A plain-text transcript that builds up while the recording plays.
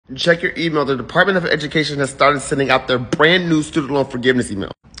Check your email. The Department of Education has started sending out their brand new student loan forgiveness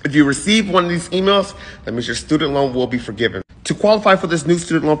email. If you receive one of these emails, that means your student loan will be forgiven. To qualify for this new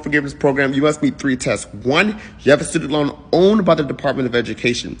student loan forgiveness program, you must meet 3 tests. 1, you have a student loan owned by the Department of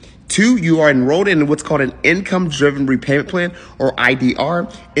Education. 2, you are enrolled in what's called an income-driven repayment plan, or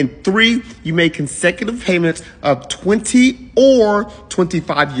IDR. And 3, you make consecutive payments of 20 or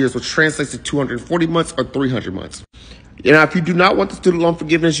 25 years, which translates to 240 months or 300 months. Now, if you do not want the student loan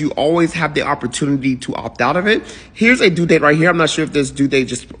forgiveness, you always have the opportunity to opt out of it. Here's a due date right here. I'm not sure if this due date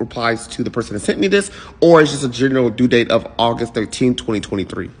just applies to the person that sent me this, or it's just a general due date of August 13,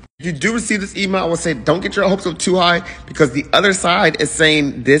 2023. If you do receive this email, I would say don't get your hopes up too high, because the other side is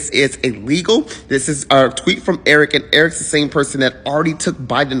saying this is illegal. This is a tweet from Eric, and Eric's the same person that already took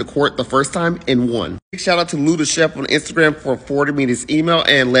Biden to court the first time and won. Big shout out to Lou the Chef on Instagram for forwarding me this email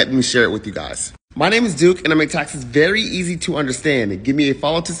and letting me share it with you guys. My name is Duke, and I make taxes very easy to understand. Give me a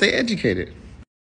follow to stay educated.